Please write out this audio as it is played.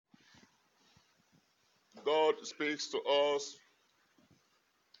God speaks to us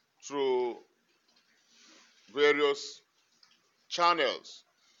through various channels.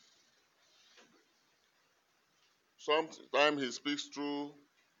 Sometimes he speaks through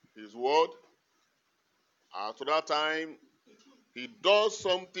his word. At that time, he does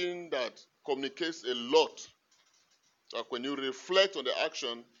something that communicates a lot. Like when you reflect on the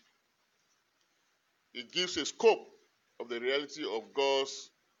action, it gives a scope of the reality of God's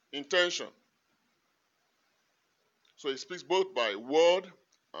intention. So he speaks both by word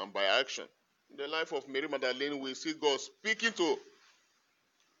and by action. In the life of Mary Magdalene, we see God speaking to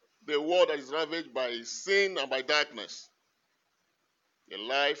the world that is ravaged by sin and by darkness. The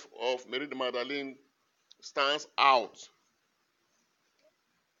life of Mary Magdalene stands out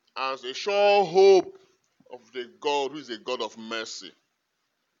as a sure hope of the God who is a God of mercy.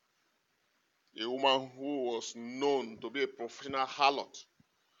 A woman who was known to be a professional harlot.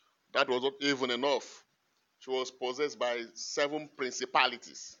 That was not even enough. She was possessed by 7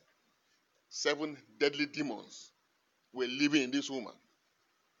 principalities. 7 deadly demons were living in this woman.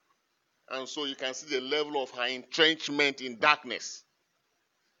 And so you can see the level of her entrenchment in darkness.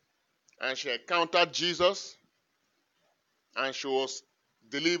 And she encountered Jesus, and she was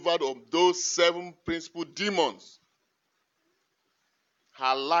delivered of those 7 principal demons.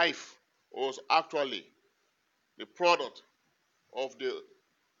 Her life was actually the product of the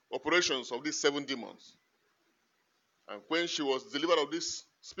operations of these 7 demons. And when she was delivered of these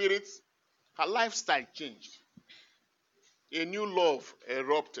spirits, her lifestyle changed. A new love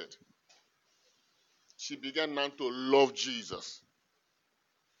erupted. She began now to love Jesus.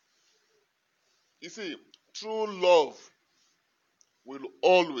 You see, true love will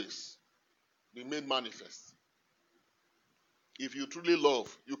always be made manifest. If you truly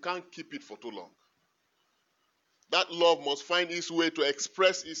love, you can't keep it for too long. That love must find its way to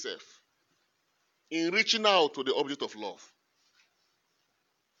express itself in reaching out to the object of love.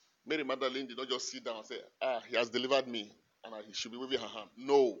 Mary Magdalene did not just sit down and say, he has delivered me, and he should be waving her hand.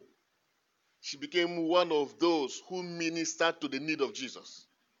 No. She became one of those who ministered to the need of Jesus.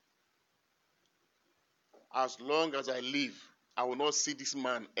 As long as I live, I will not see this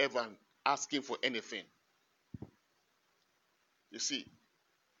man ever asking for anything. You see,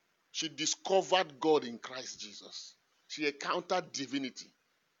 she discovered God in Christ Jesus. She encountered divinity.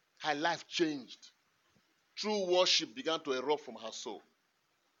 Her life changed. True worship began to erupt from her soul.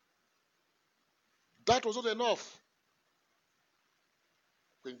 That was not enough.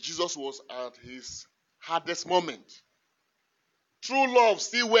 When Jesus was at his hardest moment, true love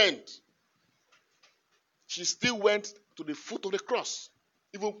still went. She still went to the foot of the cross,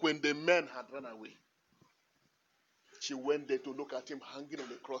 even when the men had run away. She went there to look at him hanging on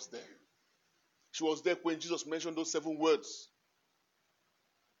the cross there. She was there when Jesus mentioned those 7 words.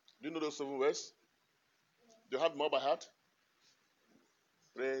 Do you know those 7 words? Do you have them all by heart?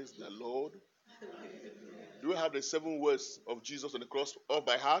 Praise the Lord. Do you have the 7 words of Jesus on the cross all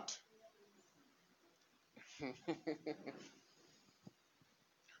by heart?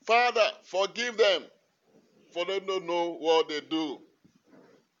 Father, forgive them, for they don't know what they do.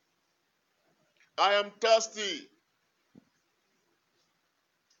 I am thirsty.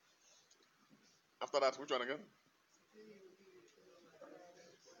 After that, which one again?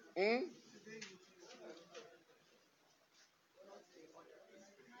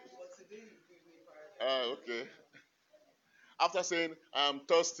 Okay. After saying, I am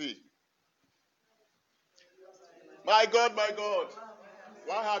thirsty. My God,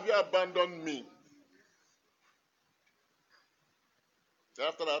 why have you abandoned me?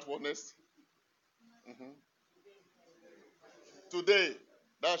 After that, what next? Today,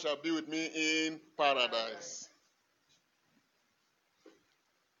 thou shalt be with me in paradise.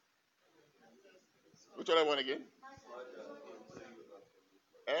 Which other one again?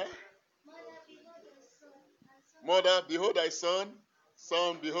 Eh? Mother, behold thy son.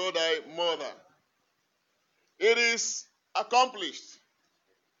 Son, behold thy mother. It is accomplished.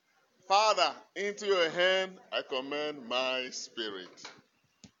 Father, into your hand I commend my spirit.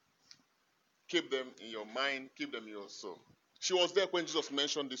 Keep them in your mind, keep them in your soul. She was there when Jesus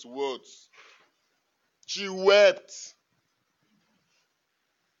mentioned these words. She wept.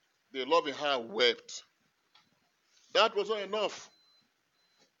 The love in her wept. That was not enough.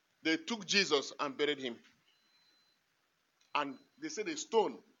 They took Jesus and buried him. And they said a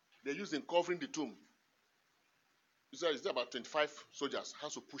stone they used in covering the tomb. It's about 25 soldiers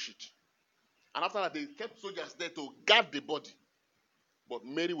has to push it. And after that, they kept soldiers there to guard the body. But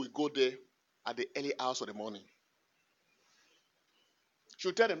Mary will go there at the early hours of the morning.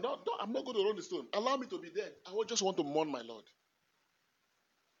 She'll tell them, no, I'm not going to roll the stone. Allow me to be dead. I just want to mourn my Lord.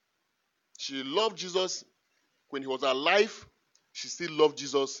 She loved Jesus When he was alive, she still loved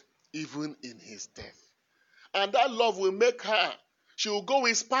Jesus even in his death. And that love will make her, she will go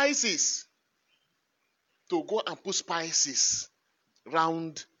with spices to go and put spices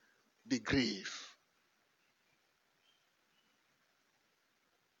round the grave.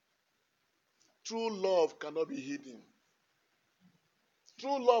 True love cannot be hidden.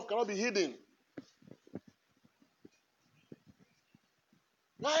 True love cannot be hidden.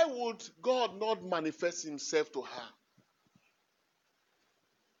 Why would God not manifest himself to her?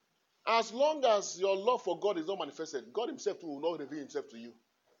 As long as your love for God is not manifested, God himself too will not reveal himself to you.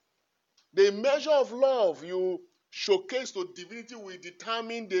 The measure of love you showcase to divinity will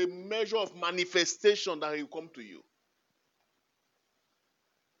determine the measure of manifestation that will come to you.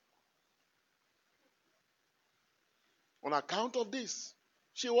 On account of this,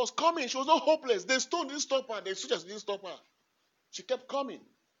 she was coming. She was not hopeless. The stone didn't stop her. The soldiers didn't stop her. She kept coming.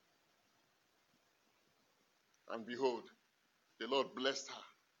 And behold, the Lord blessed her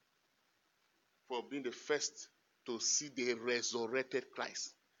for being the first to see the resurrected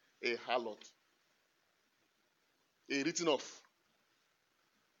Christ, a harlot, a written off.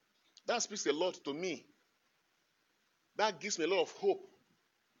 That speaks a lot to me. That gives me a lot of hope.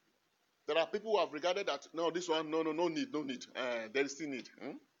 There are people who have regarded that, no, this one, no need. There is still need.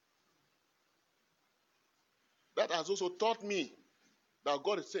 That has also taught me that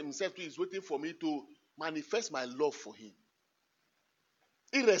God himself is waiting for me to manifest my love for him.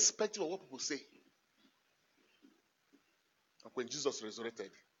 Irrespective of what people say. And when Jesus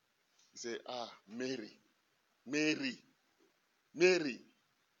resurrected, he said, Mary.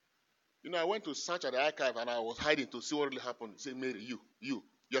 You know, I went to search at the archive and I was hiding to see what really happened. He said, Mary, you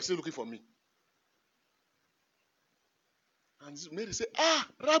are still looking for me. And Mary said,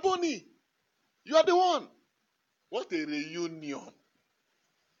 Rabboni, you are the one. What a reunion.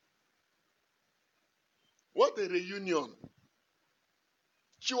 What a reunion.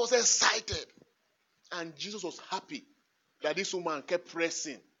 She was excited. And Jesus was happy that this woman kept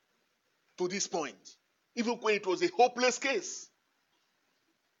pressing to this point. Even when it was a hopeless case.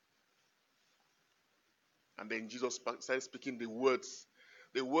 And then Jesus started speaking the words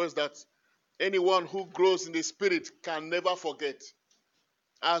that anyone who grows in the Spirit can never forget.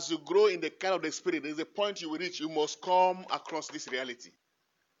 As you grow in the kind of the Spirit, there's a point you will reach. You must come across this reality.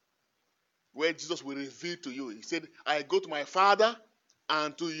 Where Jesus will reveal to you. He said, I go to my Father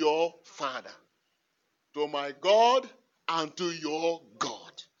and to your Father. To my God and to your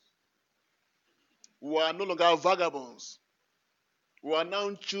God. We are no longer vagabonds. We are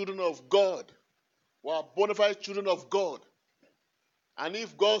now children of God. We are bona fide children of God. And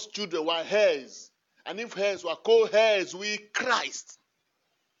if God's children were heirs, and if heirs were co-heirs with Christ,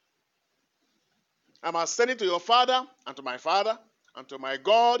 I'm ascending to your Father, and to my Father, and to my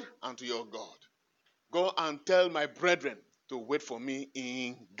God, and to your God. Go and tell my brethren to wait for me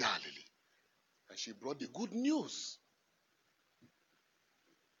in Galilee. And she brought the good news.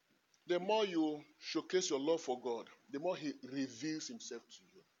 The more you showcase your love for God, the more he reveals himself to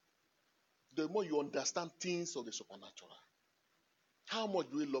you. The more you understand things of the supernatural. How much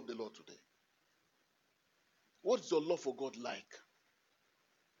do we love the Lord today? What is your love for God like?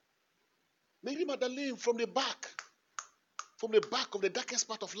 Mary Magdalene from the back of the darkest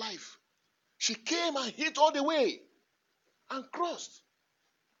part of life, she came and hit all the way and crossed.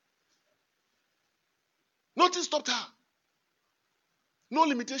 Nothing stopped her. No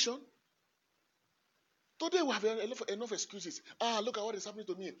limitation. Today we have enough excuses. Look at what is happening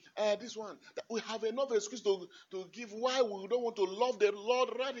to me. This one. We have enough excuses to give why we don't want to love the Lord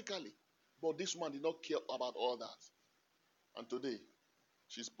radically. But this woman did not care about all that. And today,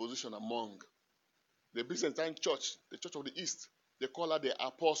 she's positioned among the Byzantine church, the church of the East. They call her the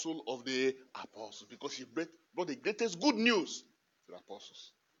apostle of the apostles because she brought the greatest good news to the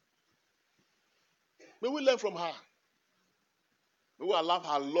apostles. May we learn from her. May we allow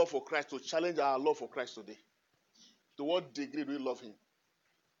her love for Christ to challenge our love for Christ today. To what degree do we love him?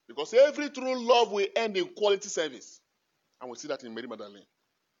 Because every true love will end in quality service. And we see that in Mary Magdalene.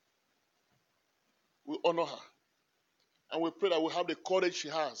 We honor her. And we pray that we have the courage she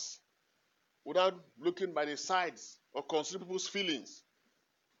has. Without looking by the sides or considering people's feelings.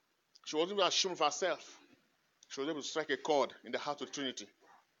 She wasn't even ashamed of herself. She was able to strike a chord in the heart of the Trinity.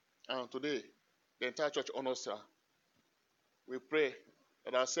 And today, the entire church honors her. We pray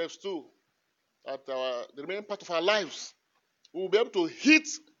that ourselves too, that the remaining part of our lives, we will be able to hit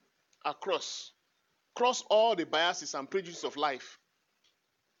across, cross all the biases and prejudices of life,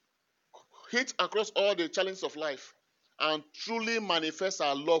 hit across all the challenges of life, and truly manifest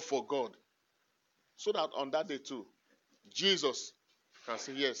our love for God. So that on that day too, Jesus can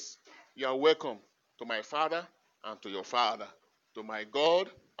say, yes, you are welcome to my Father and to your Father, to my God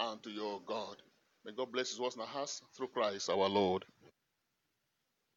and to your God. May God bless his words in our hearts through Christ our Lord.